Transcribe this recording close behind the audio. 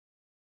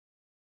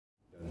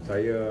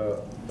saya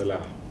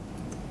telah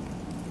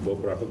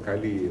beberapa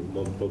kali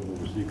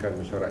mempromosikan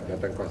mesyuarat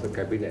jawatankuasa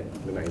kabinet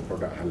mengenai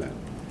produk halal.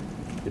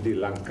 Jadi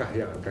langkah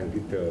yang akan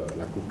kita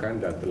lakukan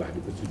dan telah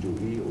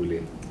dipersetujui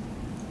oleh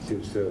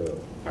Setiausaha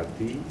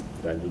Parti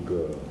dan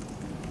juga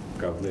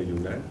Governor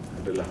Yunnan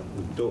adalah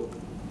untuk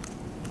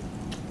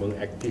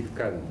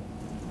mengaktifkan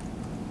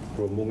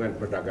rombongan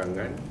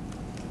perdagangan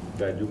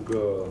dan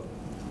juga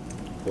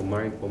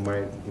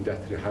pemain-pemain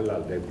industri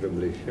halal daripada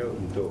Malaysia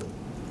untuk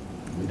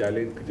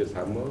menjalin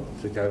kerjasama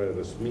secara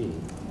resmi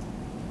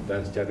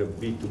dan secara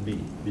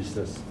B2B,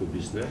 business to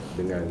business,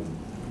 dengan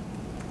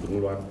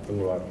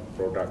pengeluar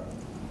produk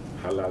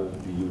halal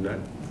di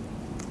Yunnan,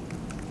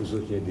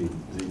 khususnya di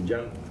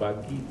Xinjiang,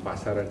 bagi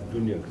pasaran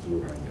dunia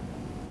keseluruhannya.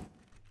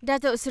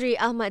 Datuk Seri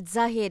Ahmad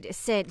Zahid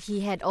said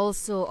he had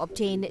also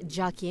obtained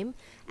JAKIM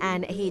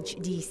and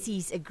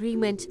HDC's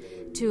agreement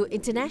to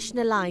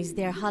internationalize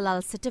their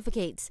halal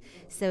certificates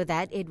so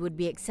that it would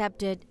be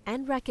accepted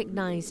and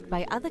recognized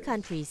by other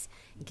countries,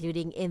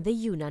 including in the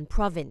Yunnan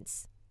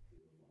province.